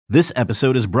This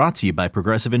episode is brought to you by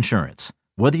Progressive Insurance.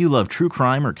 Whether you love true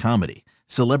crime or comedy,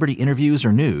 celebrity interviews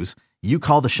or news, you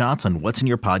call the shots on what's in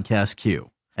your podcast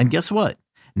queue. And guess what?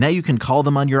 Now you can call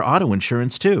them on your auto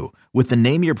insurance too with the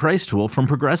Name Your Price tool from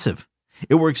Progressive.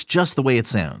 It works just the way it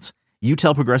sounds. You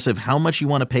tell Progressive how much you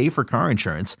want to pay for car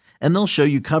insurance, and they'll show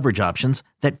you coverage options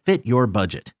that fit your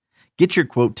budget. Get your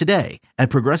quote today at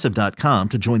Progressive.com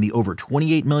to join the over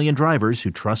 28 million drivers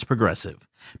who trust Progressive.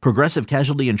 Progressive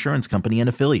Casualty Insurance Company and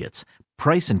Affiliates.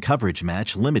 Price and coverage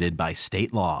match limited by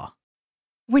state law.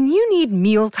 When you need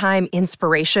mealtime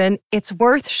inspiration, it's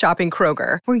worth shopping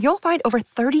Kroger, where you'll find over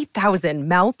 30,000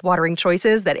 mouth-watering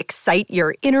choices that excite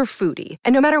your inner foodie.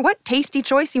 And no matter what tasty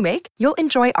choice you make, you'll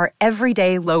enjoy our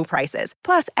everyday low prices,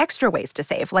 plus extra ways to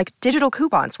save, like digital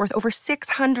coupons worth over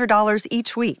 $600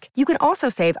 each week. You can also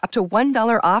save up to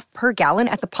 $1 off per gallon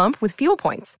at the pump with fuel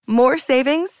points. More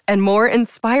savings and more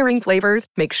inspiring flavors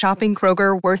make shopping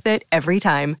Kroger worth it every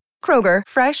time. Kroger,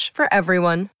 fresh for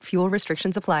everyone. Fuel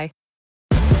restrictions apply.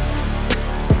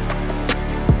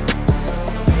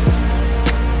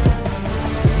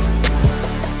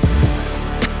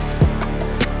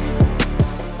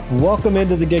 Welcome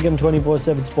into the Gig'em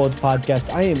 24/7 Sports Podcast.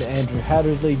 I am Andrew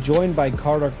Hattersley, joined by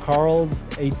Carter Carls.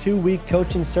 A 2-week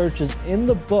coaching search is in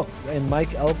the books, and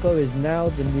Mike Elko is now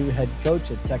the new head coach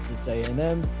at Texas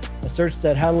A&M. A search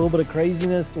that had a little bit of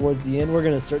craziness towards the end. We're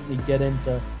going to certainly get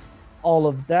into all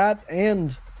of that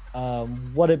and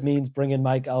what it means bringing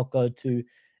Mike Elko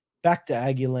back to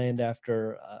Aggieland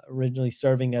after originally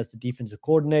serving as the defensive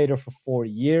coordinator for 4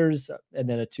 years and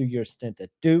then a 2-year stint at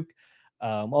Duke.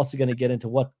 I'm also going to get into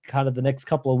what kind of the next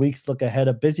couple of weeks look ahead.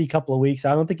 A busy couple of weeks.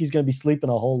 I don't think he's going to be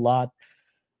sleeping a whole lot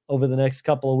over the next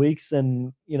couple of weeks.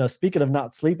 And, speaking of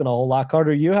not sleeping a whole lot,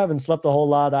 Carter, you haven't slept a whole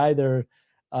lot either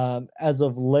as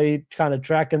of late, kind of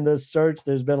tracking this search.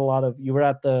 There's been a lot of – you were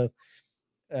at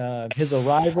his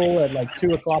arrival at like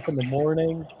 2 o'clock in the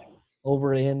morning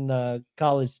over in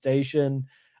College Station.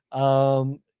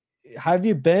 How have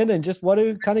you been, and just what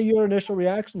are kind of your initial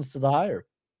reactions to the hire?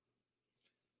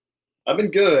 I've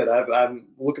been good. I'm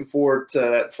looking forward to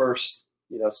that first,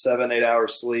 7-8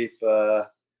 hours sleep.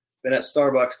 Been at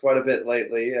Starbucks quite a bit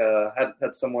lately.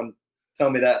 Had someone tell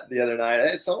me that the other night.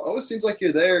 It always seems like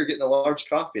you're there getting a large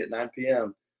coffee at 9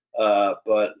 p.m.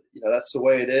 But that's the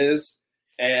way it is.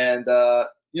 And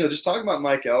just talking about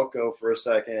Mike Elko for a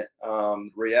second,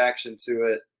 reaction to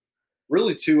it.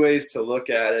 Really 2 ways to look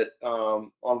at it.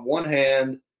 On one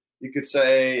hand, you could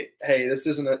say, hey, this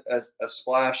isn't a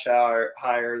splash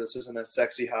hire. This isn't a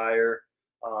sexy hire.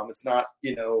 It's not,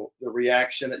 the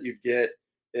reaction that you'd get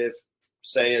if,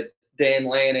 say, a Dan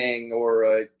Lanning or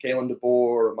a Kalen DeBoer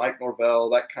or Mike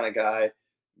Norvell, that kind of guy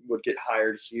would get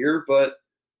hired here. But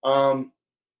in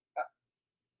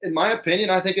my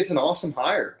opinion, I think it's an awesome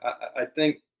hire. I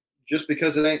think just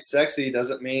because it ain't sexy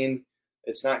doesn't mean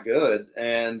it's not good.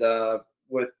 And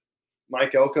with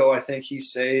Mike Elko, I think he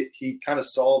kind of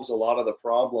solves a lot of the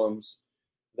problems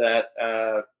that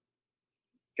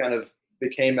kind of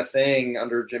became a thing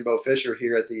under Jimbo Fisher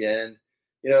here at the end.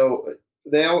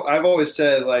 I've always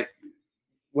said, like,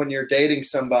 when you're dating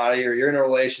somebody or you're in a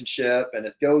relationship and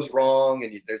it goes wrong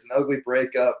and there's an ugly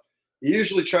breakup, you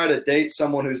usually try to date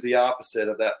someone who's the opposite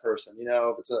of that person.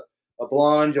 If it's a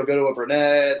blonde, you'll go to a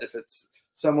brunette. If it's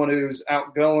someone who's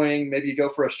outgoing, maybe you go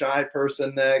for a shy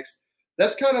person next.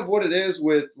 That's kind of what it is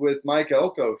with Mike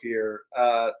Elko here.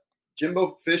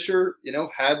 Jimbo Fisher,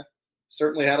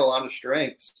 certainly had a lot of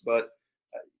strengths, but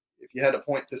if you had to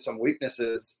point to some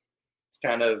weaknesses, it's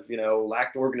kind of,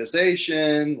 lacked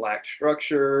organization, lacked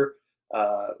structure,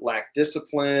 lacked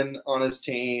discipline on his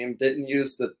team, didn't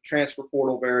use the transfer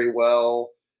portal very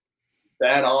well,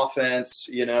 bad offense,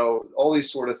 all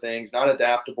these sort of things, not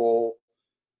adaptable.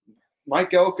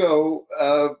 Mike Elko,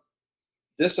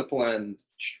 discipline,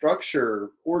 structure,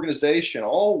 organization,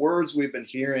 all words we've been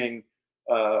hearing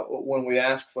when we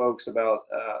ask folks about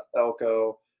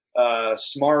Elko.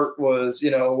 Smart was,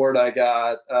 a word I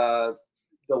got.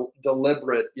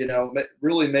 Deliberate,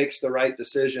 really makes the right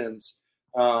decisions.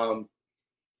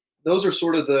 Those are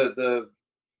sort of the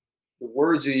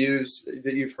words you use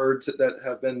that you've heard that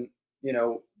have been,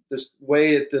 this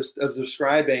way of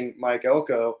describing Mike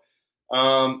Elko.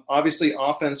 Obviously,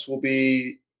 offense will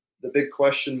be the big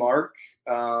question mark.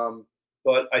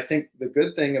 But I think the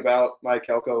good thing about Mike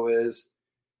Elko is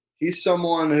he's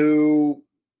someone who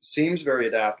seems very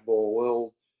adaptable,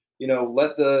 will,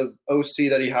 let the OC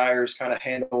that he hires kind of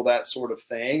handle that sort of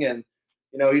thing. And,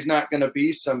 he's not going to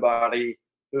be somebody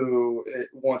who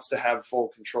wants to have full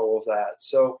control of that.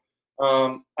 So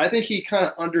I think he kind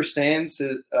of understands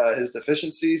his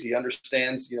deficiencies. He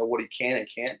understands, what he can and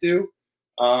can't do.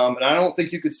 And I don't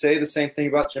think you could say the same thing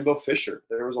about Jimbo Fisher.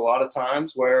 There was a lot of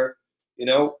times where,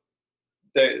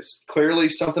 there's clearly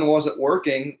something wasn't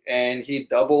working, and he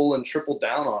double and triple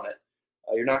down on it.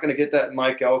 You're not going to get that in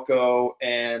Mike Elko.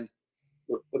 And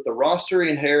with the roster he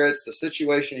inherits, the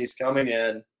situation he's coming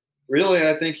in, really,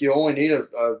 I think you only need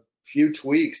a few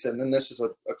tweaks, and then this is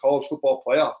a college football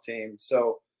playoff team.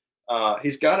 So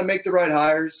he's got to make the right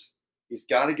hires. He's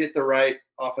got to get the right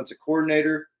offensive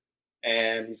coordinator,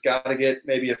 and he's got to get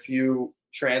maybe a few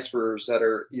transfers that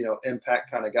are,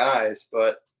 impact kind of guys.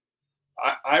 But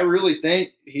I really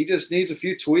think he just needs a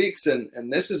few tweaks,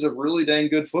 and this is a really dang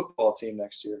good football team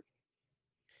next year.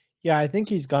 Yeah, I think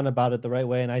he's gone about it the right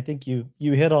way, and I think you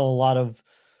hit on a lot of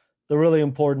the really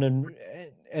important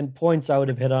and points I would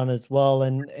have hit on as well.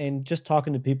 And just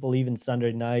talking to people even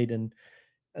Sunday night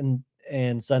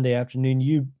and Sunday afternoon,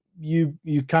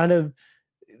 you kind of,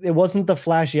 it wasn't the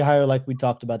flashy hire like we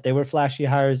talked about. They were flashy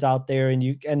hires out there,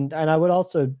 and I would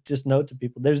also just note to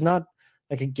people, there's not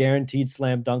like a guaranteed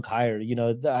slam dunk hire.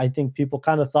 I think people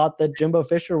kind of thought that Jimbo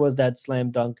Fisher was that slam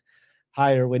dunk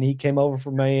hire when he came over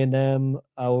from A&M,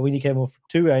 when he came over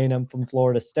to A&M from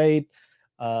Florida State.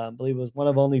 I believe it was one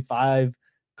of only 5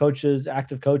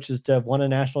 active coaches to have won a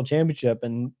national championship.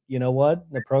 And you know what?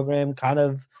 The program kind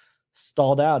of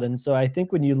stalled out. And so I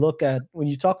think when you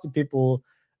talk to people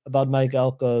about Mike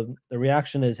Elko, the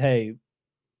reaction is, hey,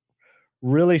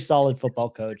 really solid football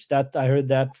coach. That I heard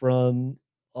that from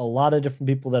a lot of different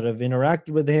people that have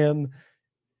interacted with him.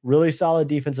 Really solid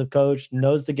defensive coach,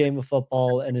 knows the game of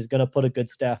football, and is going to put a good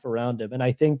staff around him. And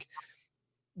I think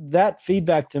that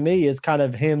feedback to me is kind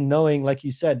of him knowing, like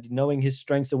you said, knowing his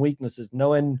strengths and weaknesses,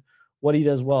 knowing what he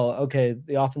does well. Okay,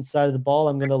 the offense side of the ball,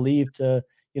 I'm going to leave to,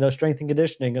 strength and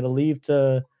conditioning, going to leave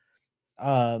to,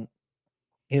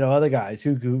 other guys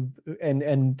who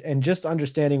and just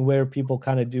understanding where people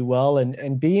kind of do well,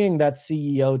 and being that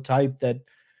CEO type that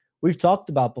we've talked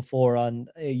about before on,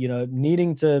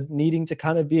 needing to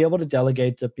kind of be able to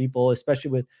delegate to people,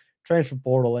 especially with transfer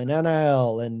portal and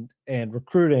NIL and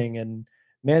recruiting and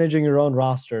managing your own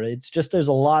roster. It's just, there's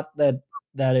a lot that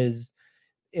is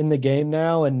in the game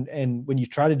now. And when you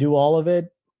try to do all of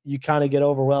it, you kind of get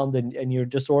overwhelmed and you're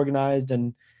disorganized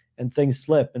and things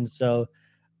slip. And so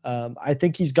I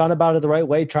think he's gone about it the right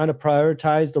way, trying to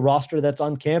prioritize the roster that's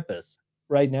on campus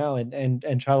right now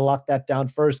and try to lock that down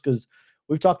first. Cause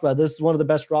we've talked about, this is one of the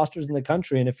best rosters in the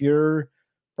country. And if you're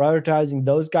prioritizing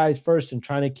those guys first and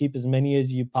trying to keep as many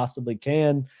as you possibly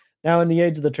can. Now, in the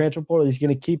age of the transfer portal, he's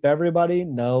going to keep everybody.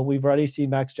 No, we've already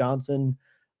seen Max Johnson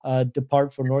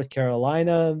depart from North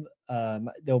Carolina.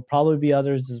 There'll probably be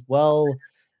others as well.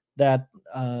 That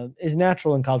is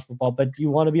natural in college football, but you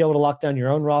want to be able to lock down your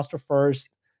own roster first,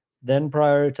 then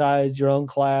prioritize your own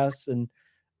class and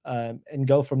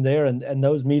go from there. And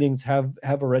those meetings have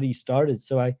already started.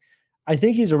 So I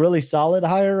think he's a really solid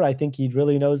hire. I think he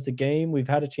really knows the game. We've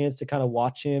had a chance to kind of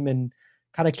watch him in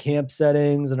kind of camp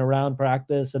settings and around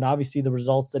practice. And obviously the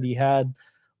results that he had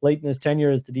late in his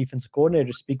tenure as the defensive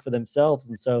coordinator speak for themselves.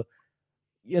 And so,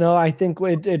 I think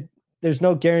there's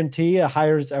no guarantee a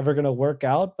hire is ever going to work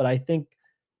out, but I think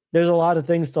there's a lot of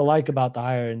things to like about the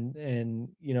hire and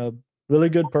really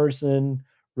good person,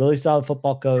 really solid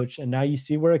football coach. And now you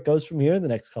see where it goes from here in the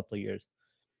next couple of years.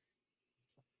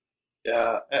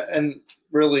 Yeah, and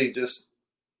really just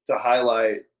to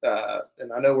highlight,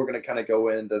 and I know we're going to kind of go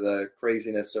into the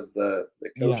craziness of the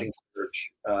coaching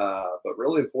search, but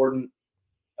really important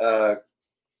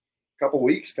couple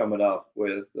weeks coming up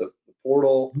with the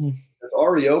portal. Mm-hmm. It's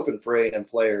already open for A&M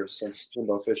players since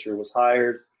Jimbo Fisher was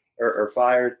hired or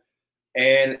fired,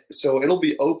 and so it'll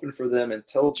be open for them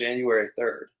until January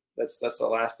 3rd. That's the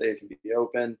last day it can be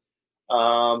open.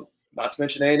 Not to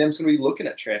mention A&M's going to be looking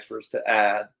at transfers to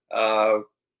add.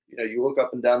 You look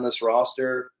up and down this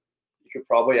roster, you could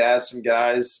probably add some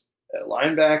guys at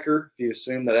linebacker if you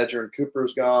assume that Edgerrin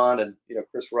Cooper's gone and,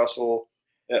 Chris Russell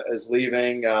is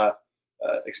leaving,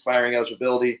 expiring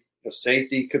eligibility.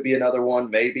 Safety could be another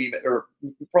one, maybe, or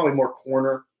probably more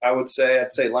corner, I would say.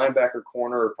 I'd say linebacker,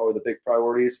 corner are probably the big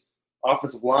priorities.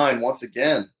 Offensive line, once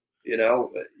again,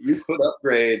 you could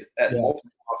upgrade at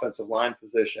multiple offensive line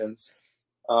positions.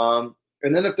 And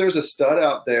then if there's a stud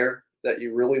out there that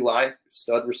you really like,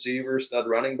 stud receiver, stud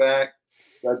running back,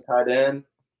 stud tight end,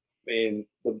 I mean,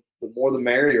 the more the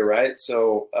merrier, right?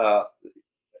 So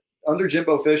under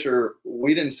Jimbo Fisher,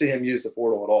 we didn't see him use the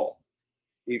portal at all.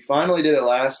 He finally did it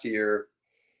last year,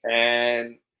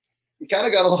 and he kind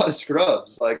of got a lot of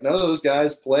scrubs. Like, none of those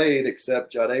guys played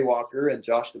except Jade Walker and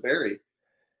Josh DeBerry.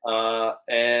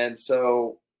 And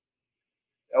so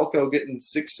Elko getting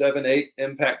 6, 7, 8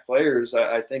 impact players,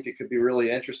 I think it could be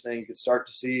really interesting. You could start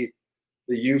to see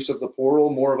the use of the portal,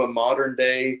 more of a modern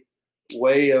day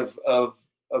way of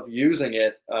using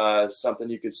it, something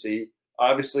you could see.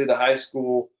 Obviously, the high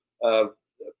school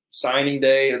signing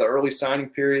day or the early signing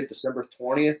period, December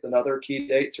 20th, another key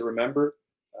date to remember.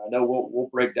 I know we'll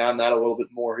break down that a little bit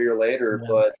more here later,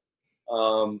 but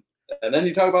and then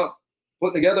you talk about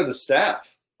putting together the staff.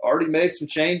 Already made some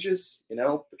changes.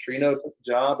 Petrino took the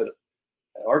job at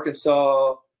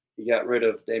Arkansas. He got rid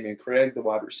of Damian Craig, the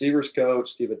wide receivers coach,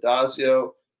 Steve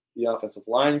Adazio, the offensive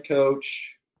line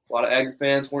coach. A lot of Aggie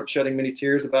fans weren't shedding many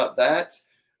tears about that.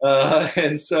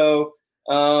 And so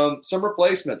some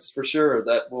replacements for sure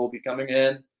that will be coming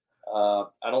in. I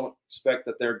don't expect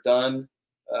that they're done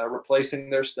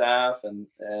replacing their staff. And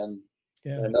I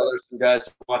know there's some guys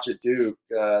to watch at Duke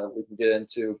we can get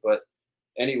into. But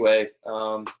anyway,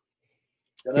 going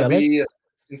to be in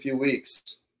a few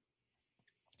weeks.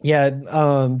 Yeah,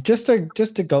 just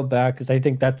to go back, because I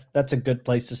think that's a good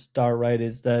place to start, right?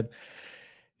 Is that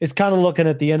it's kind of looking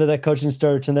at the end of that coaching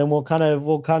search, and then we'll kind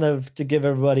of to give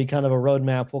everybody kind of a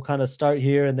roadmap. We'll kind of start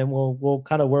here, and then we'll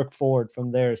kind of work forward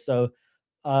from there. So,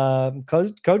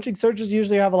 coaching searches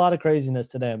usually have a lot of craziness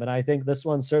to them, and I think this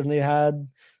one certainly had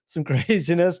some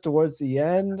craziness towards the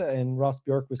end. And Ross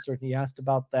Bjork was certainly asked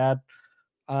about that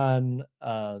on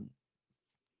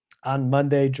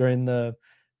Monday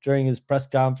during his press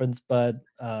conference, but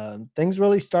things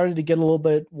really started to get a little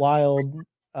bit wild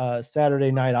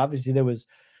Saturday night. Obviously, there was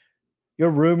your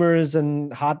rumors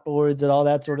and hot boards and all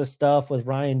that sort of stuff with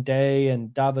Ryan Day and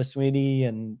Dava Sweeney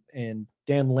and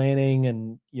Dan Lanning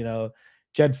and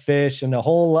Jed Fish and a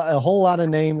whole lot of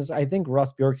names. I think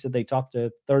Russ Bjork said they talked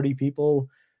to 30 people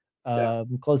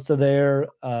close to there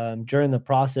during the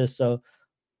process. So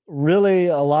really,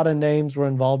 a lot of names were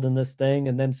involved in this thing.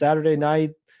 And then Saturday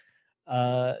night,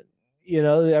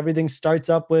 everything starts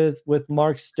up with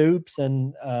Mark Stoops,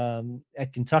 and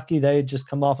at Kentucky, they had just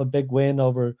come off a big win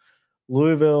over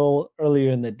Louisville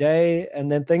earlier in the day, and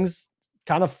then things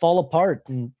kind of fall apart.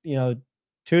 And 2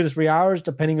 to 3 hours,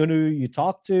 depending on who you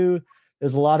talk to,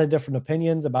 there's a lot of different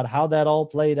opinions about how that all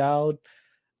played out.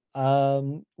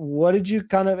 What did you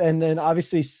and then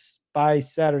obviously by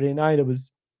Saturday night it was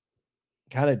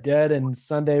kind of dead, and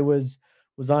Sunday was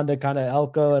on to kind of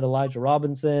Elko and Elijah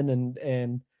Robinson,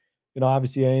 and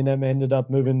obviously A&M ended up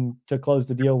moving to close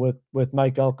the deal with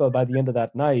Mike Elko by the end of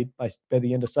that night, by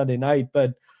the end of Sunday night.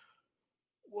 But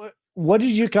what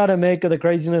did you kind of make of the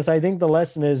craziness? I think the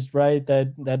lesson is, right,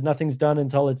 that nothing's done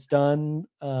until it's done,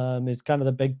 is kind of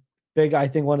the big, I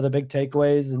think one of the big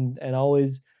takeaways, and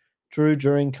always true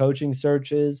during coaching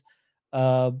searches.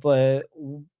 But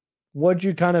what'd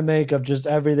you kind of make of just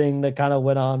everything that kind of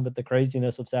went on with the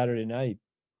craziness of Saturday night?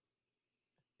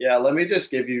 Yeah, let me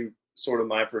just give you sort of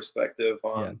my perspective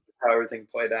on how everything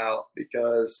played out,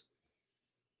 because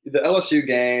the LSU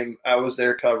game, I was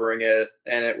there covering it,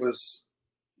 and it was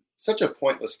such a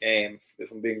pointless game,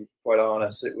 if I'm being quite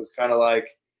honest. It was kind of like,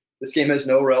 this game has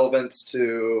no relevance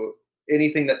to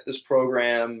anything that this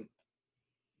program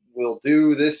will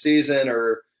do this season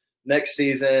or next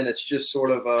season. It's just sort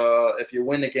of if you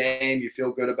win the game, you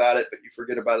feel good about it, but you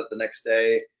forget about it the next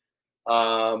day.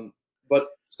 But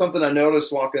something I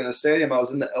noticed walking in the stadium, I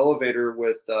was in the elevator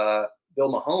with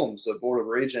Bill Mahomes, the board of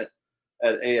regent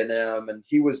at A&M, and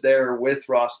he was there with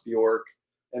Ross Bjork.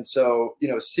 And so,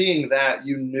 seeing that,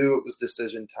 you knew it was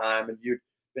decision time, and you'd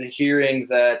been hearing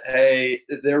that, hey,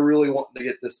 they're really wanting to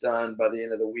get this done by the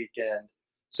end of the weekend.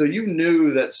 So you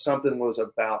knew that something was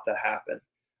about to happen.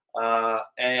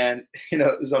 And,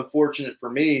 it was unfortunate for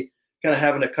me kind of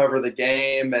having to cover the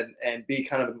game and be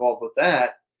kind of involved with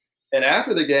that. And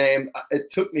after the game,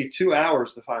 it took me 2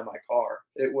 hours to find my car.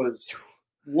 It was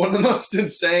one of the most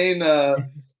insane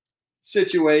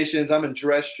situations. I'm in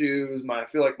dress shoes. I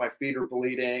feel like my feet are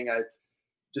bleeding. I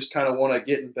just kind of want to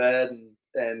get in bed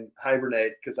and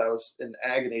hibernate because I was in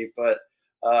agony. But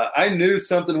I knew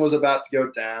something was about to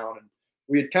go down. And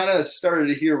we had kind of started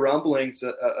to hear rumblings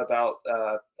about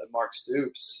Mark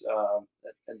Stoops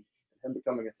and him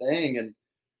becoming a thing. And,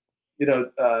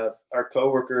 our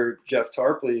coworker, Jeff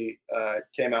Tarpley,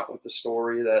 came out with the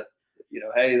story that,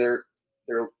 hey, they're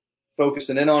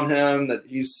focusing in on him, that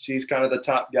he's kind of the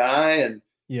top guy. And,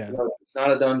 it's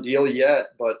not a done deal yet,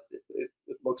 but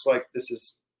it looks like this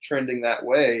is trending that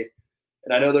way.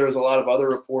 And I know there was a lot of other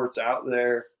reports out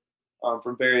there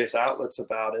from various outlets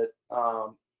about it.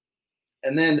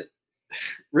 And then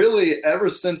really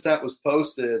ever since that was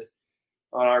posted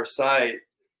on our site,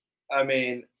 I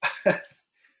mean,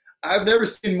 I've never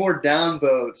seen more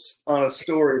downvotes on a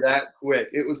story that quick.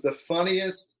 It was the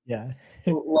funniest. Yeah.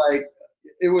 Like,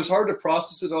 it was hard to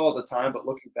process it all at the time, but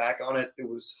looking back on it, it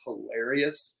was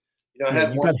hilarious. I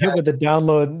had You one got hit guy. with the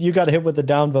download. You got hit with the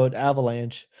downvote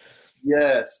avalanche.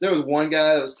 Yes, there was one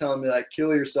guy that was telling me like, "Kill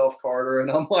yourself, Carter," and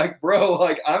I'm like, "Bro,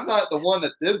 like I'm not the one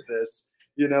that did this.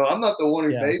 I'm not the one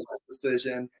who Yeah. made this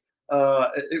decision."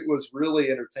 It was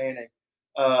really entertaining,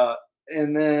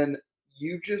 and then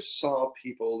you just saw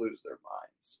people lose their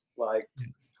minds, like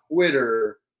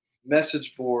Twitter,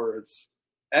 message boards,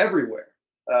 everywhere,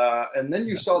 and then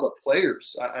you saw the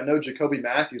players. I know Jacoby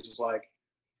Matthews was like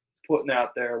putting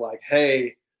out there like,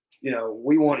 "Hey,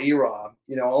 we want E-Rob."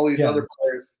 All these other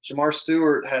players. Shamar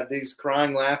Stewart had these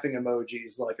crying, laughing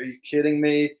emojis. Like, are you kidding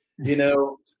me?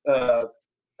 Uh,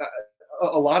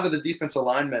 a lot of the defensive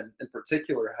linemen in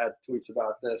particular had tweets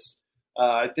about this.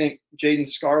 I think Jaden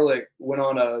Scarlett went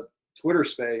on a Twitter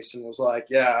space and was like,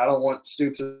 "Yeah, I don't want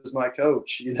Stoops as my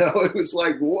coach." It was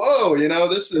like, whoa,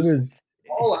 this is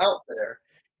all out there.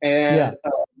 And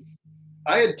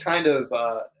I had kind of,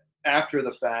 after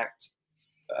the fact,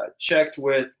 checked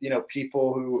with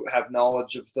people who have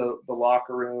knowledge of the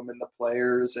locker room and the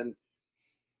players, and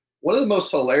one of the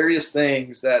most hilarious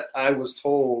things that I was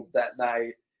told that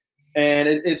night, and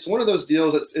it's one of those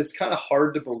deals that's it's kind of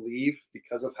hard to believe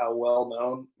because of how well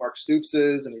known Mark Stoops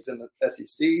is, and he's in the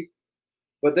SEC.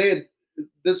 But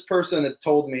this person had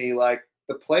told me like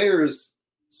the players,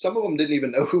 some of them didn't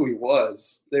even know who he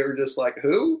was. They were just like,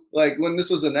 "Who?" Like when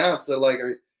this was announced, they're like,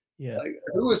 like,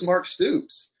 "Who is Mark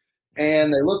Stoops?"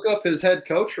 And they look up his head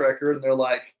coach record, and they're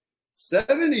like,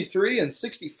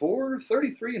 73-64,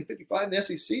 33-55 in the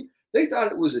SEC. They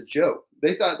thought it was a joke.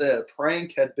 They thought that a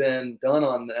prank had been done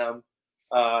on them.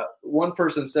 One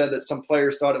person said that some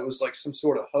players thought it was like some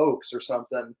sort of hoax or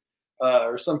something,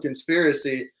 or some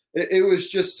conspiracy. It was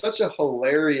just such a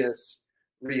hilarious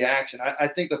reaction. I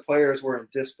think the players were in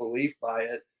disbelief by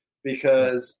it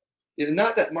because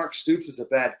not that Mark Stoops is a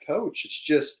bad coach. It's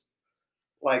just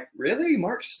like, really,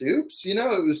 Mark Stoops?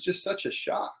 It was just such a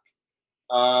shock.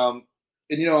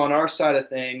 And on our side of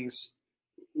things,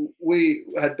 we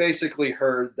had basically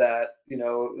heard that, it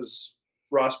was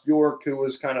Ross Bjork who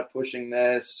was kind of pushing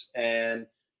this, and,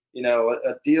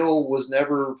 a deal was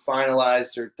never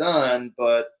finalized or done,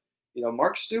 but,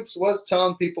 Mark Stoops was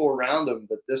telling people around him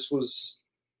that this was,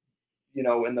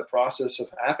 in the process of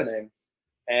happening.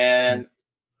 And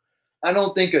I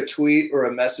don't think a tweet or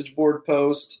a message board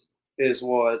post is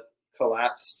what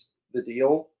collapsed the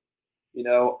deal.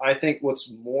 I think what's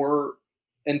more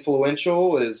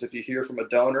influential is if you hear from a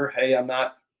donor, "Hey, I'm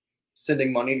not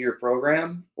sending money to your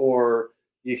program," or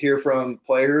you hear from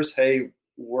players, "Hey,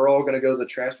 we're all going to go to the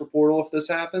transfer portal if this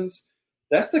happens."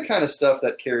 That's the kind of stuff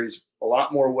that carries a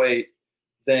lot more weight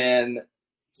than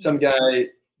some guy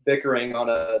bickering on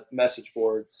a message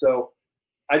board. So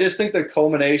I just think the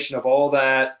culmination of all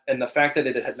that and the fact that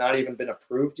it had not even been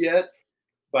approved yet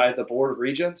by the Board of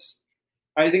Regents,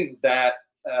 I think that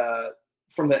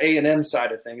from the A&M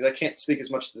side of things, I can't speak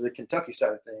as much to the Kentucky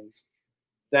side of things,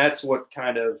 that's what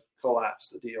kind of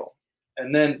collapsed the deal.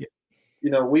 And then,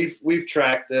 we've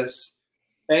tracked this.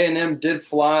 A&M did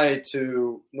fly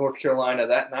to North Carolina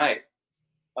that night.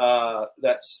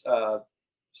 That's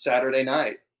Saturday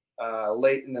night,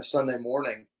 late in the Sunday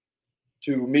morning,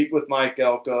 to meet with Mike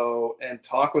Elko and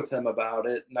talk with him about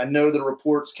it. And I know the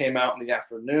reports came out in the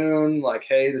afternoon, like,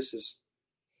 "Hey, this is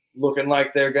looking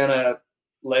like they're going to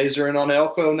laser in on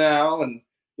Elko now." And,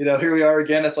 here we are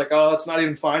again. It's like, "Oh, it's not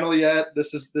even final yet.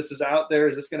 This is out there.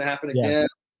 Is this going to happen again?"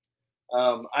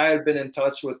 I had been in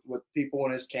touch with people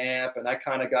in his camp, and I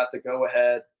kind of got the go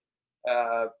ahead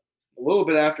a little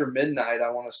bit after midnight, I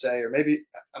want to say, or maybe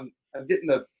I'm getting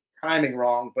the timing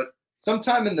wrong, but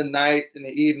sometime in the night, in the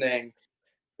evening,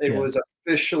 it was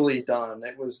officially done.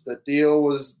 The deal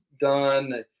was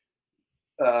done.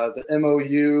 The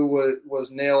MOU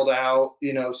was nailed out,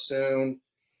 soon.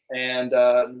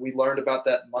 And we learned about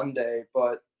that Monday.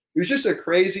 But it was just a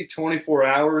crazy 24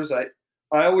 hours. I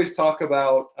always talk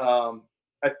about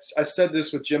I said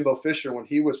this with Jimbo Fisher when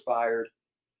he was fired.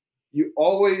 You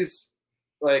always,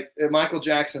 like Michael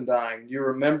Jackson dying, you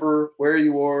remember where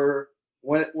you were,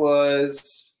 when it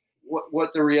was,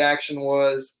 what the reaction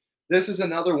was. This is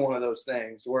another one of those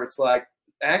things where it's like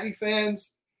Aggie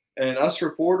fans and us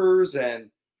reporters and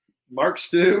Mark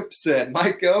Stoops and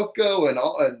Mike Elko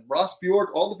and Ross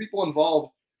Bjork, all the people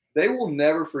involved, they will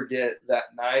never forget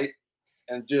that night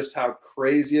and just how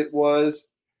crazy it was.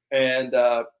 And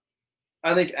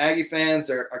I think Aggie fans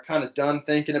are kind of done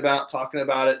thinking about talking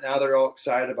about it. Now they're all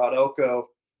excited about Elko,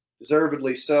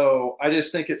 deservedly so. I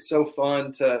just think it's so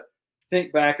fun to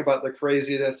think back about the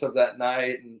craziness of that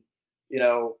night and,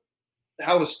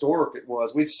 how historic it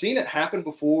was. We've seen it happen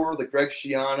before, the Greg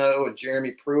Schiano and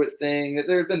Jeremy Pruitt thing.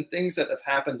 There have been things that have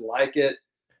happened like it.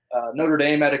 Notre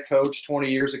Dame had a coach 20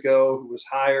 years ago who was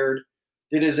hired,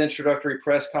 did his introductory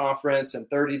press conference, and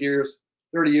 30 days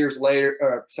later,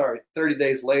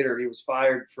 he was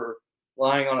fired for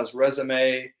lying on his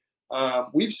resume.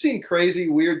 We've seen crazy,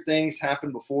 weird things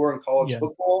happen before in college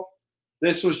football.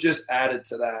 This was just added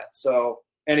to that. So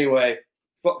anyway,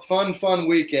 fun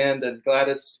weekend, and glad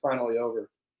it's finally over.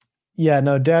 Yeah,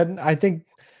 no, Dad, I think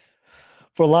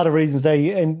for a lot of reasons,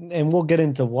 and we'll get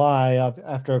into why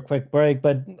after a quick break,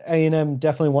 but A&M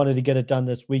definitely wanted to get it done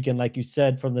this weekend, like you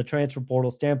said, from the transfer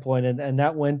portal standpoint, and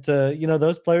that went to,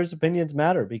 those players' opinions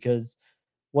matter, because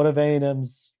one of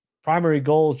A&M's primary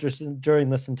goals just during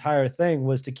this entire thing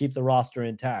was to keep the roster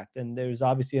intact, and there's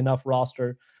obviously enough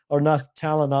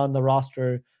talent on the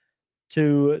roster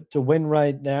to win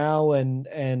right now,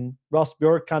 and Ross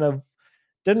Bjork kind of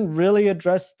didn't really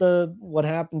address what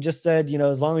happened, just said,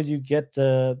 as long as you get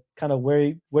to kind of where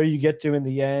you get to in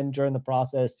the end during the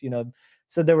process,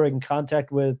 said they were in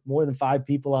contact with more than 5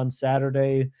 people on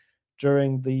Saturday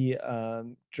during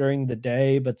the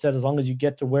day, but said as long as you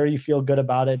get to where you feel good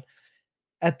about it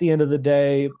at the end of the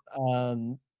day,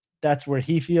 that's where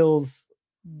he feels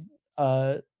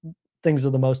things are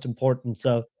the most important.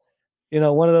 So,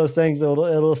 one of those things,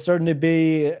 it'll certainly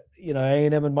be,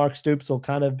 A&M and Mark Stoops will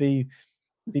kind of be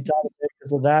tied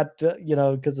because of that,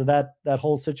 because of that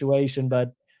whole situation.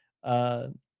 But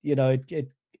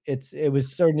it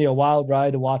was certainly a wild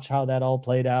ride to watch how that all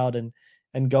played out and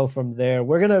go from there.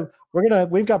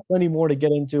 We've got plenty more to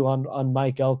get into on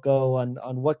Mike Elko,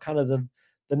 on what kind of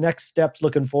the next steps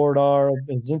looking forward are,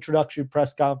 his introductory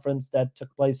press conference that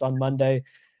took place on Monday,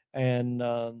 and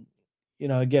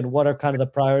again, what are kind of the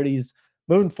priorities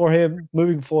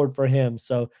moving forward for him.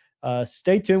 So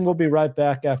stay tuned. We'll be right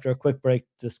back after a quick break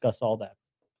to discuss all that.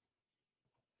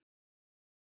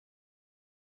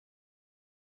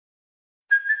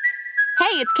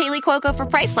 Hey, it's Kaylee Cuoco for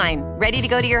Priceline. Ready to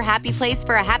go to your happy place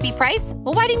for a happy price?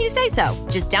 Well, why didn't you say so?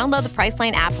 Just download the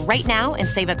Priceline app right now and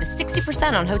save up to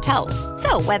 60% on hotels.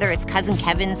 So whether it's Cousin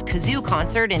Kevin's Kazoo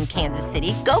Concert in Kansas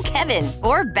City, go Kevin,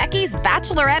 or Becky's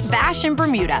Bachelorette Bash in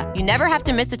Bermuda, you never have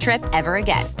to miss a trip ever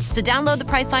again. So download the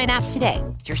Priceline app today.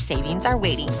 Your savings are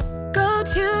waiting. Go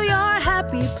to your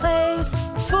happy place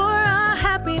for a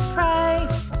happy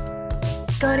price.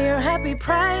 Go to your happy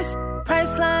price,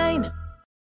 Priceline.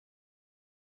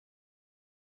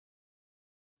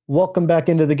 Welcome back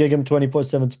into the Gig'em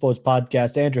 24/7 Sports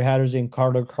Podcast. Andrew Hattersley and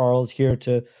Carter Carls here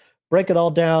to break it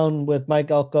all down with Mike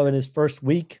Elko in his first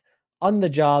week on the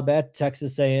job at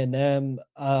Texas A&M.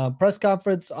 Press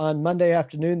conference on Monday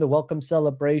afternoon. The welcome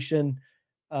celebration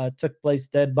took place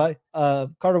dead by.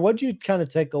 Carter, what did you kind of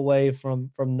take away from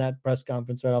that press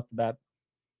conference right off the bat?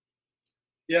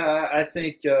 Yeah, I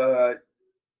think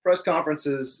press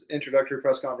conferences, introductory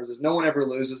press conferences, no one ever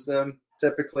loses them.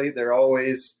 Typically, they're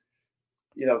always –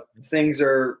 things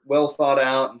are well thought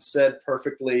out and said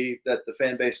perfectly that the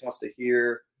fan base wants to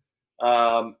hear.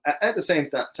 At the same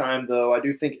time, though, I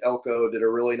do think Elko did a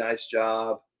really nice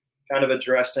job kind of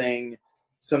addressing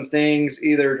some things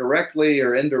either directly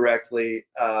or indirectly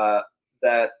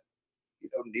that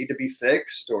need to be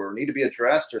fixed or need to be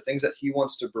addressed, or things that he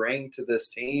wants to bring to this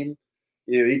team.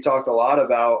 He talked a lot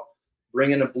about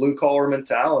bringing a blue-collar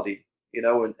mentality,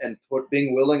 and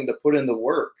being willing to put in the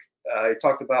work. He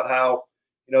talked about how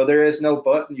there is no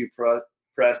button you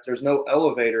press. There's no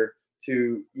elevator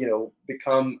to,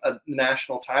 become a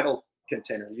national title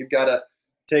contender. You've got to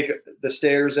take the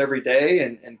stairs every day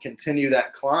and continue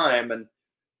that climb. And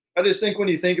I just think when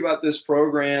you think about this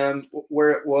program,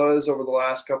 where it was over the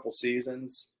last couple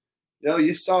seasons,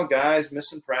 you saw guys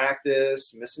missing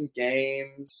practice, missing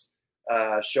games,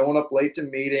 showing up late to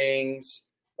meetings,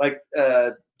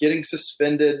 getting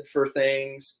suspended for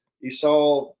things. You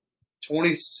saw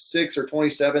 26 or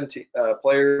 27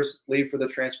 players leave for the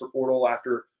transfer portal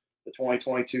after the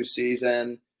 2022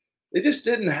 season. They just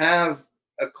didn't have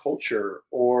a culture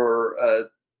or a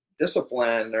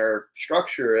discipline or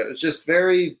structure. It was just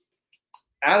very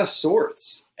out of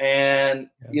sorts.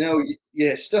 And, you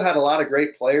still had a lot of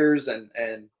great players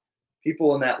and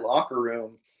people in that locker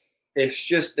room. It's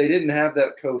just they didn't have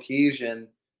that cohesion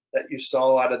that you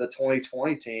saw out of the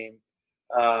 2020 team.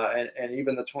 And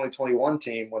even the 2021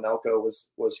 team when Elko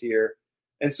was here.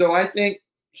 And so I think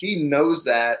he knows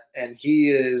that, and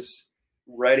he is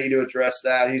ready to address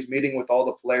that. He's meeting with all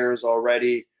the players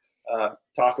already,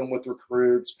 talking with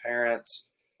recruits, parents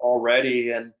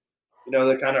already. And,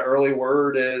 the kind of early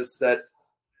word is that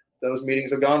those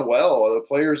meetings have gone well. The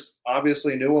players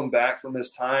obviously knew him back from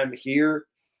his time here,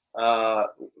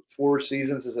 4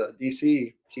 seasons as a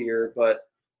DC here, but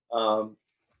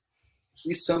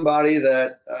he's somebody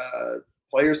that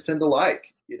players tend to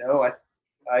like.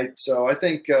 So I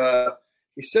think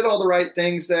he said all the right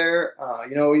things there.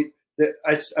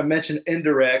 I mentioned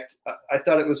indirect. I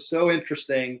thought it was so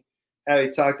interesting how he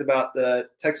talked about the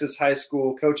Texas High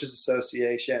School Coaches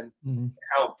Association, Mm-hmm.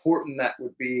 how important that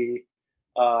would be.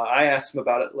 I asked him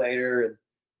about it later, and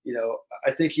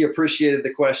I think he appreciated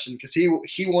the question because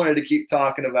he wanted to keep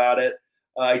talking about it.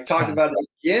 He talked about it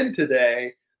again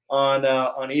today on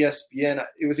ESPN.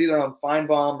 It was either on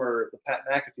Feinbaum or the Pat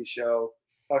McAfee show.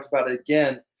 Talked about it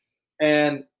again,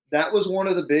 and that was one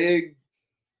of the big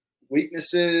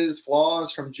weaknesses,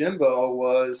 flaws from Jimbo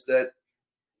was that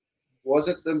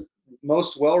wasn't the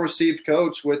most well-received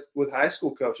coach with high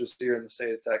school coaches here in the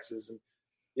state of Texas, and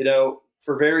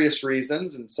for various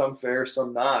reasons, and some fair,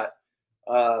 some not.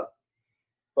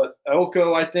 But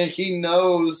Elko, I think he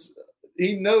knows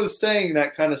saying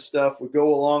that kind of stuff would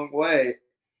go a long way.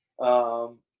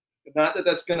 Not that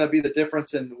that's going to be the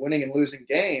difference in winning and losing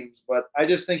games, but I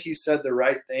just think he said the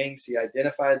right things. He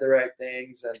identified the right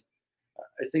things, and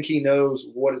I think he knows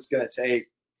what it's going to take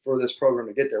for this program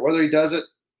to get there. Whether he does it,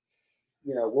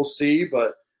 we'll see,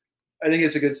 but I think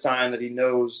it's a good sign that he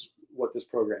knows what this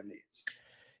program needs.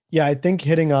 Yeah, I think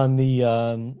hitting on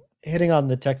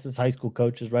the Texas high school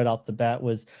coaches right off the bat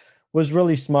was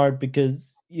really smart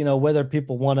because, whether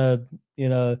people want to,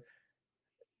 you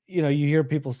hear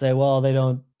people say, well, they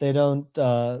don't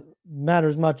matter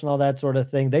as much and all that sort of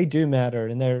thing. They do matter,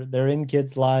 and they're in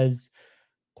kids' lives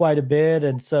quite a bit.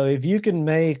 And so if you can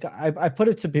make, I put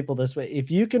it to people this way,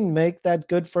 if you can make that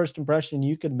good first impression,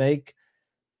 you can make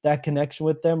that connection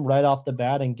with them right off the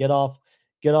bat and get off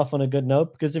on a good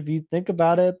note. Because if you think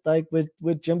about it, like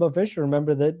with Jimbo Fisher,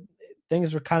 remember that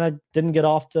things didn't get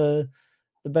off to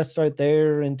the best start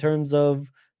there in terms of,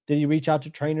 did he reach out to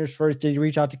trainers first? Did he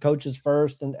reach out to coaches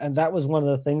first? And that was one of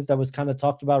the things that was kind of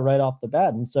talked about right off the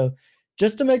bat. And so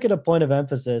just to make it a point of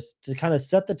emphasis, to kind of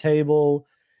set the table,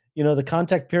 the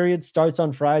contact period starts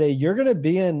on Friday. You're going to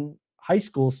be in high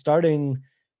school starting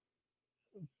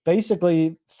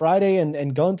basically Friday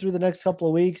and going through the next couple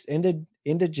of weeks into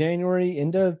January,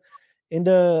 into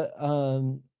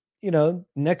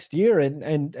next year,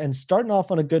 and starting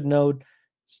off on a good note,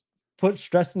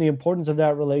 stressing the importance of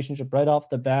that relationship right off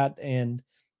the bat and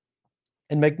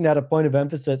making that a point of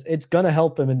emphasis. It's going to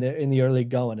help him in the early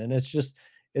going. And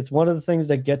it's one of the things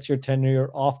that gets your tenure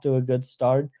off to a good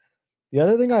start. The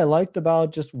other thing I liked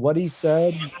about just what he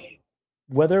said,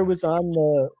 whether it was on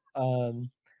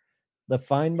the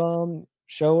Feinbaum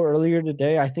show earlier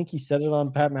today, I think he said it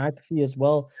on Pat McAfee as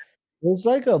well. It was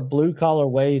like a blue collar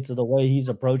way to the way he's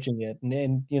approaching it.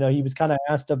 And he was kind of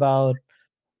asked about,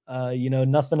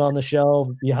 nothing on the shelf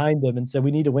behind him, and said,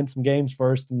 we need to win some games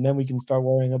first, and then we can start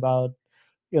worrying about,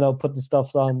 putting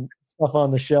stuff on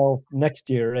the shelf next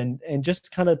year. And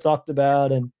just kind of talked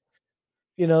about, and,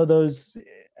 those,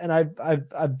 and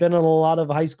I've been in a lot of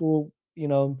high school,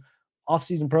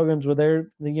 off-season programs where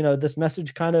this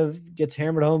message kind of gets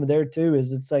hammered home there too,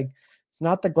 is it's like, it's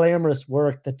not the glamorous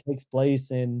work that takes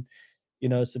place in,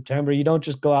 September. You don't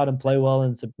just go out and play well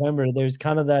in September. There's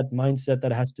kind of that mindset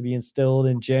that has to be instilled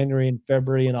in January and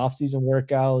February and off-season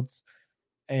workouts.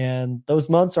 And those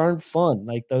months aren't fun.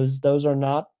 Like those are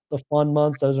not the fun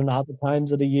months. Those are not the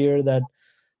times of the year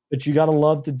but you got to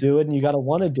love to do it, and you got to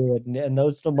want to do it. And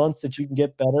those are the months that you can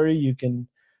get better. You can,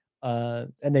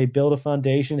 and they build a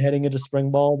foundation heading into spring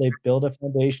ball. They build a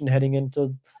foundation heading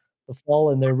into the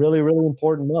fall, and they're really, really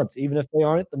important months, even if they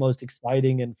aren't the most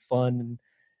exciting and fun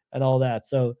and all that.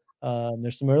 So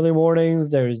there's some early mornings.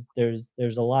 There's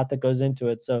a lot that goes into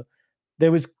it. So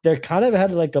there kind of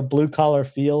had like a blue collar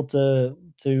feel to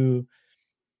the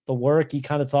work he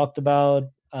kind of talked about.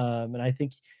 And I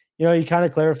think, he kind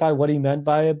of clarified what he meant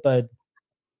by it, but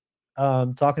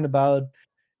talking about,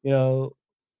 A&M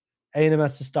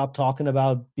has to stop talking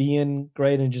about being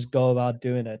great and just go about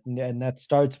doing it. And that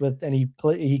starts with, and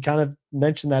he kind of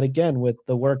mentioned that again with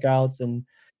the workouts and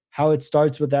how it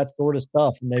starts with that sort of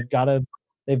stuff. And they've got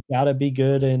to be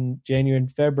good in January and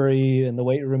February and the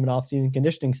weight room and off-season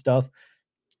conditioning stuff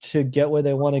to get where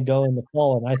they want to go in the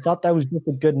fall. And I thought that was just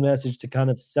a good message to kind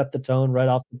of set the tone right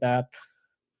off the bat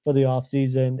for the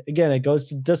offseason. Again, it goes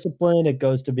to discipline. It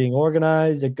goes to being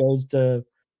organized. It goes to,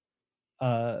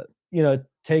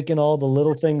 taking all the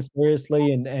little things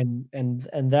seriously, and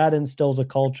that instills a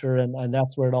culture, and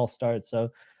that's where it all starts. So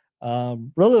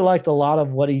really liked a lot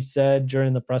of what he said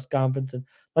during the press conference. And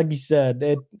like you said,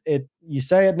 you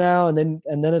say it now, and then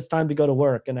it's time to go to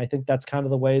work. And I think that's kind of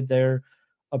the way they're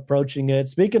approaching it.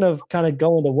 Speaking of kind of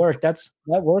going to work, that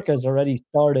work has already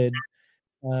started.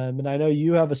 And I know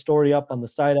you have a story up on the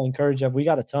site. I encourage you. We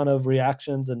got a ton of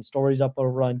reactions and stories up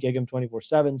over on Gig'em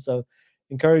 24/7. So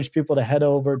encourage people to head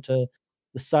over to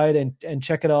the site and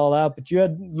check it all out. But you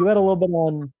had a little bit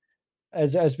on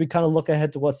as we kind of look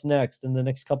ahead to what's next in the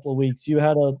next couple of weeks. You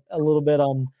had a little bit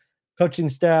on coaching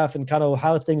staff and kind of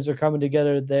how things are coming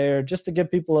together there, just to give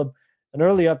people an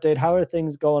early update. How are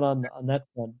things going on that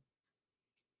one?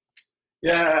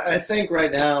 Yeah, I think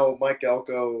right now Mike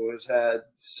Elko has had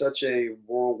such a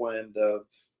whirlwind of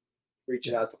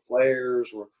reaching out to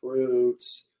players,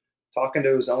 recruits, talking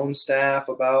to his own staff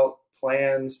about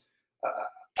plans.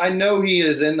 I know he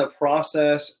is in the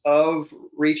process of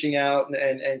reaching out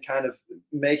and kind of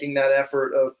making that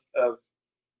effort of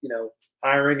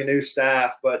hiring a new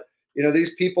staff. But,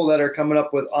 these people that are coming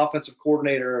up with offensive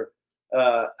coordinator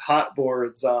hot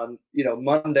boards on,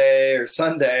 Monday or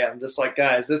Sunday, I'm just like,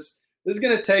 guys, this is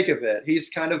going to take a bit. He's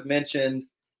kind of mentioned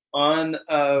on,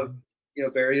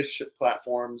 various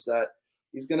platforms that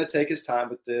he's going to take his time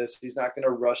with this. He's not going to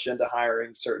rush into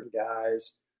hiring certain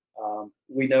guys.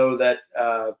 We know that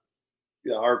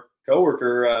our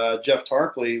coworker Jeff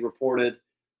Tarpley reported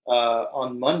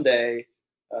on Monday.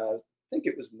 I think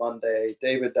it was Monday.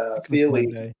 David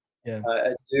Feely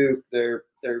at Duke, their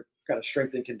kind of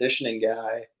strength and conditioning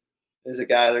guy, is a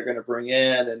guy they're going to bring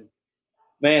in. And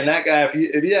man, that guy, if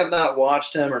you have not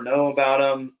watched him or know about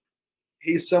him,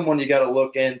 he's someone you got to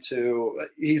look into.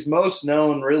 He's most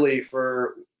known really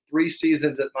for 3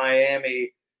 seasons at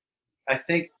Miami. I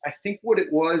think what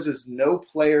it was is no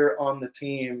player on the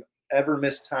team ever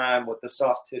missed time with a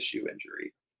soft tissue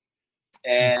injury.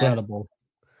 And incredible.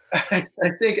 I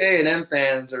think A&M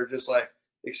fans are just like,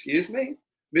 excuse me?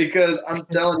 Because I'm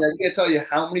telling you, I can't tell you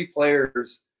how many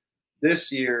players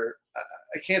this year,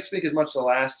 I can't speak as much the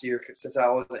last year since I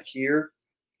wasn't here,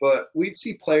 but we'd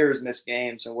see players miss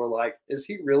games and we're like, is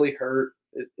he really hurt?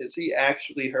 Is he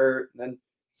actually hurt? And then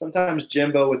sometimes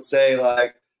Jimbo would say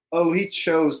like, oh, he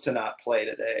chose to not play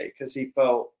today because he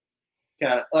felt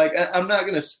kind of like, I'm not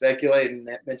going to speculate and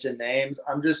mention names.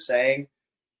 I'm just saying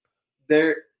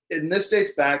and this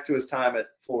dates back to his time at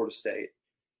Florida State.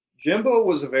 Jimbo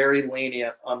was very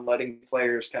lenient on letting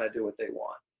players kind of do what they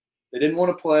want. They didn't want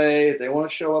to play. They want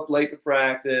to show up late to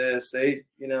practice. They,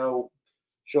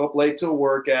 show up late to a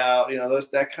workout,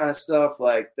 that kind of stuff.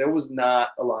 Like, there was not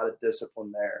a lot of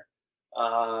discipline there.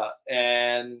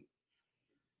 And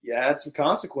you had some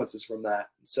consequences from that.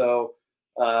 So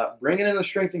bringing in a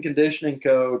strength and conditioning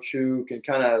coach who can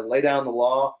kind of lay down the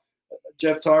law.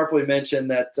 Jeff Tarpley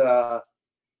mentioned that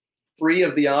 3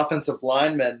 of the offensive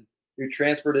linemen who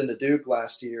transferred into Duke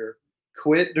last year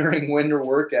quit during winter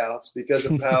workouts because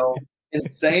of how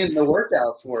insane the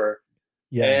workouts were.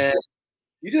 Yeah. And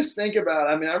you just think about,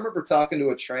 I remember talking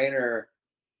to a trainer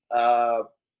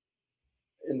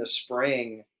in the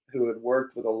spring who had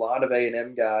worked with a lot of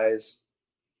A&M guys.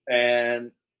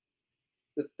 And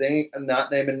the thing, I'm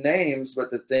not naming names, but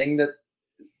the thing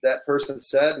that person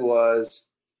said was,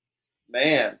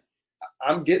 man,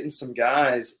 I'm getting some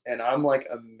guys and I'm like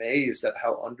amazed at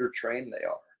how undertrained they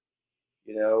are,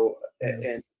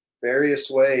 in various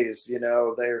ways.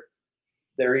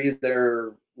 They're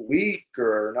either weak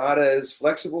or not as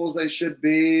flexible as they should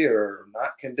be or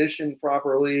not conditioned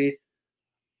properly.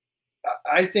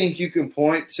 I think you can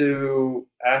point to,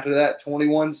 after that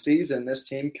 21 season, this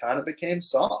team kind of became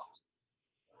soft.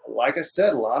 Like I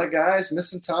said, a lot of guys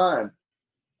missing time.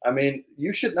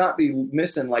 You should not be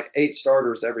missing like 8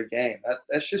 starters every game.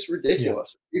 That's just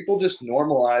ridiculous. Yeah. People just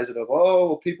normalize it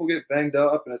of, people get banged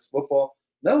up and it's football.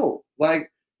 No,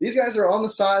 like, these guys are on the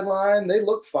sideline. They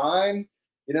look fine.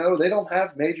 They don't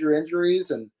have major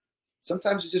injuries, and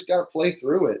sometimes you just got to play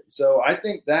through it. So I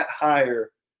think that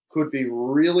hire could be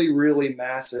really, really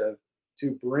massive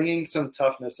to bringing some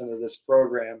toughness into this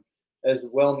program as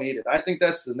well needed. I think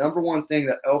that's the number one thing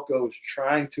that Elko is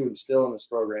trying to instill in this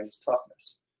program is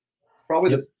toughness.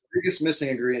 Probably the biggest missing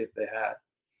ingredient they had.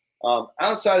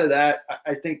 Outside of that,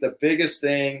 I think the biggest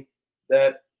thing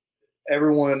that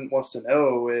everyone wants to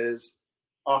know is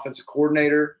offensive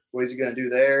coordinator. What is he going to do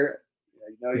there?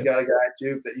 You got a guy at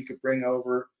Duke that you could bring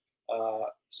over.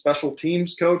 Special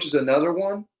teams coach is another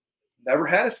one. Never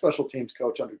had a special teams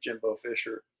coach under Jimbo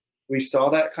Fisher. We saw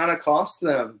that kind of cost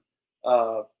them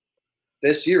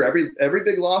this year. Every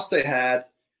big loss they had,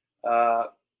 a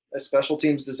special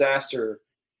teams disaster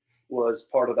was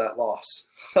part of that loss.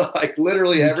 Like,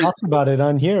 literally we every. Talked about it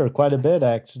on here quite a bit,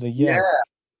 actually. Yeah.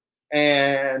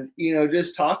 And,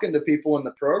 just talking to people in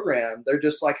the program, they're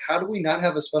just like, how do we not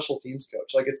have a special teams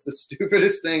coach? Like, it's the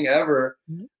stupidest thing ever.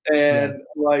 And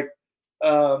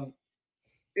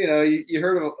you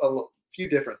heard of a few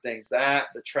different things, that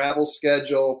the travel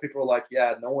schedule, people are like,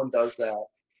 yeah, no one does that,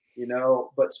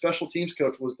 but special teams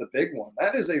coach was the big one.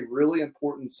 That is a really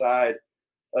important side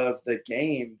of the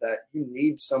game that you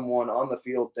need someone on the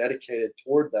field dedicated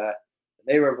toward that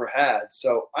they've ever had.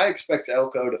 So I expect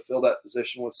Elko to fill that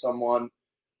position with someone.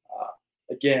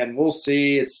 Again, we'll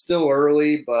see. It's still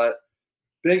early, but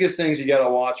biggest things you got to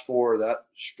watch for that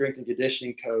strength and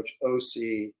conditioning coach,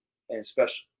 OC, and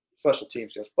special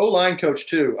teams coach. O-line coach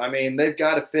too. I mean, they've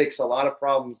got to fix a lot of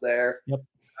problems there. Yep.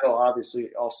 That'll obviously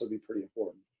also be pretty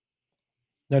important.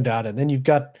 No doubt. And then you've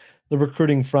got the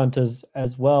recruiting front as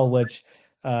well, which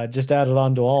just added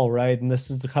on to all, right? And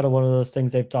this is kind of one of those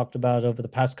things they've talked about over the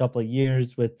past couple of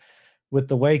years with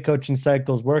the way coaching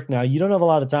cycles work now. You don't have a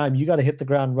lot of time. You got to hit the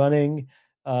ground running.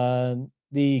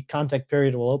 The contact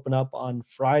period will open up on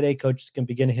Friday. Coaches can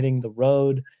begin hitting the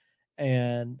road,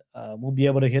 and we'll be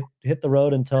able to hit the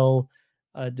road until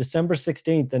December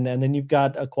 16th. And then you've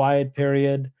got a quiet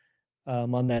period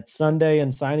on that Sunday,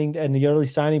 and the early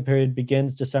signing period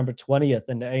begins December 20th.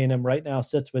 And A&M right now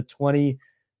sits with 20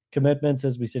 commitments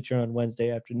as we sit here on Wednesday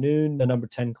afternoon, the number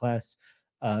 10 class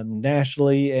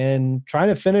nationally, and trying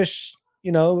to finish,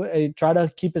 try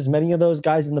to keep as many of those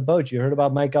guys in the boat. You heard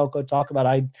about Mike Elko talk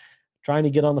about trying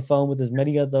to get on the phone with as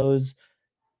many of those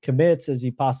commits as he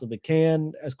possibly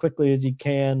can, as quickly as he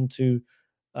can, to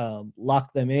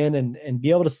lock them in and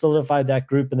be able to solidify that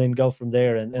group and then go from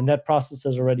there. And that process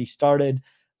has already started.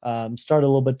 Started a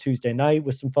little bit Tuesday night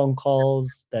with some phone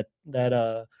calls that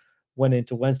went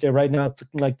into Wednesday. Right now, it's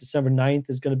looking like December 9th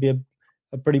is going to be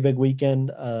a pretty big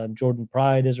weekend. Jordan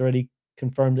Pride has already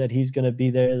confirmed that he's going to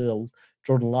be there.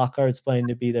 Jordan Lockhart's planning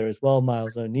to be there as well.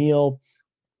 Miles O'Neill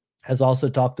has also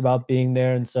talked about being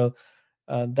there. And so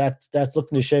that's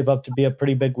looking to shape up to be a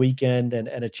pretty big weekend and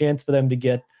a chance for them to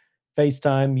get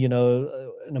FaceTime.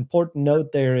 An important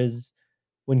note there is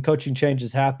when coaching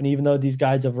changes happen, even though these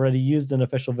guys have already used an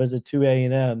official visit to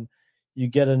A&M, you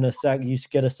get a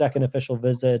second official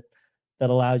visit that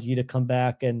allows you to come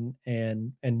back and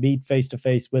meet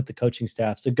face-to-face with the coaching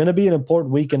staff. So going to be an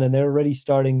important weekend, and they're already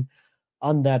starting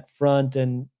on that front.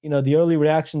 And, the early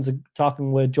reactions of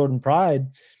talking with Jordan Pride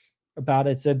about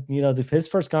it said, his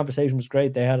first conversation was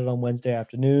great. They had it on Wednesday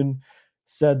afternoon,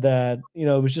 said that,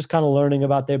 it was just kind of learning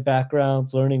about their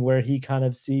backgrounds, learning where he kind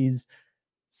of sees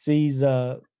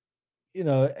A&M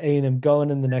going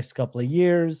in the next couple of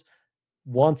years,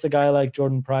 wants a guy like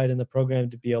Jordan Pride in the program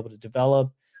to be able to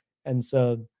develop. And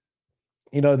so,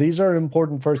 these are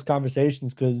important first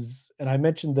conversations and I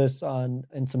mentioned this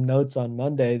in some notes on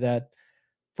Monday, that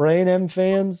for A&M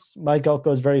fans, Mike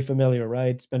Elko is very familiar,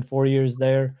 right? Spent 4 years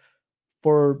there.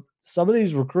 For some of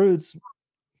these recruits,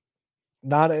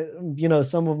 not,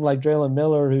 some of them like Draylen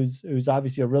Miller, who's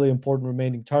obviously a really important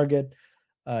remaining target.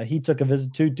 He took a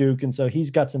visit to Duke, and so he's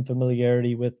got some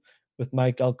familiarity with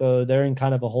Mike Elko. They're in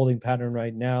kind of a holding pattern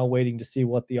right now, waiting to see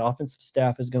what the offensive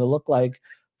staff is going to look like.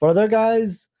 For other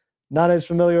guys, not as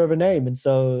familiar of a name. And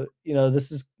so,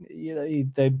 this is,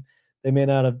 they may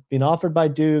not have been offered by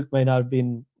Duke, may not have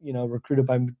been, recruited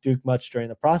by Duke much during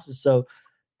the process. So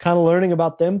kind of learning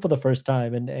about them for the first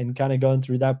time and kind of going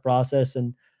through that process.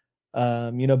 And,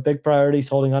 big priorities,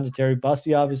 holding on to Terry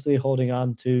Bussey, obviously holding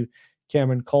on to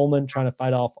Cameron Coleman, trying to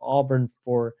fight off Auburn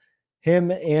for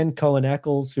him, and Cohen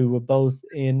Eccles, who were both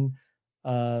in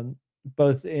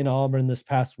Auburn this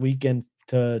past weekend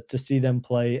to see them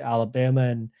play Alabama.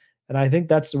 And I think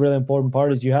that's the really important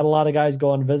part, is you had a lot of guys go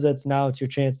on visits. Now it's your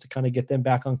chance to kind of get them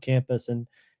back on campus and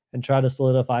try to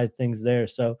solidify things there.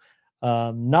 So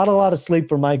not a lot of sleep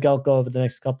for Mike Elko over the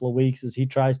next couple of weeks as he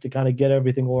tries to kind of get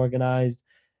everything organized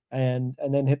and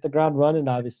then hit the ground running,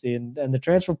 obviously. And the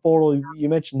transfer portal, you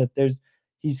mentioned that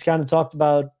he's kind of talked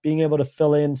about being able to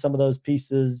fill in some of those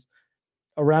pieces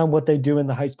around what they do in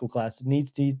the high school class.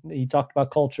 He talked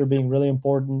about culture being really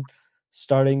important,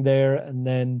 starting there, and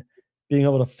then being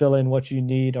able to fill in what you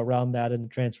need around that in the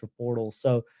transfer portal.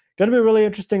 So going to be really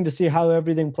interesting to see how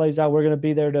everything plays out. We're going to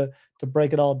be there to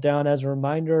break it all down. As a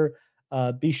reminder,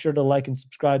 be sure to like and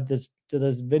subscribe to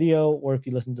this video, or if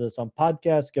you listen to this on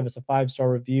podcast, give us a 5-star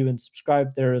review and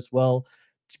subscribe there as well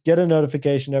to get a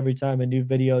notification every time a new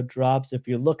video drops. If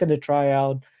you're looking to try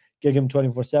out Gig 'em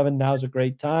 24/7, now's a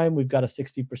great time. We've got a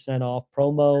 60% off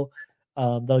promo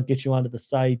that'll get you onto the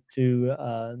site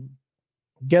to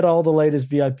get all the latest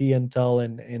VIP intel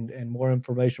and more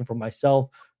information from myself,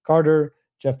 Carter,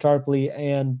 Jeff Tarpley,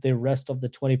 and the rest of the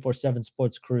 24/7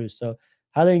 sports crew. So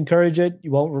highly encourage it.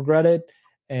 You won't regret it.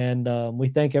 And we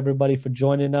thank everybody for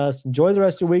joining us. Enjoy the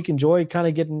rest of the week. Enjoy kind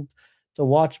of getting to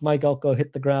watch Mike Elko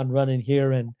hit the ground running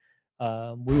here. And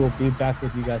we will be back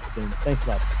with you guys soon. Thanks a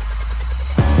lot.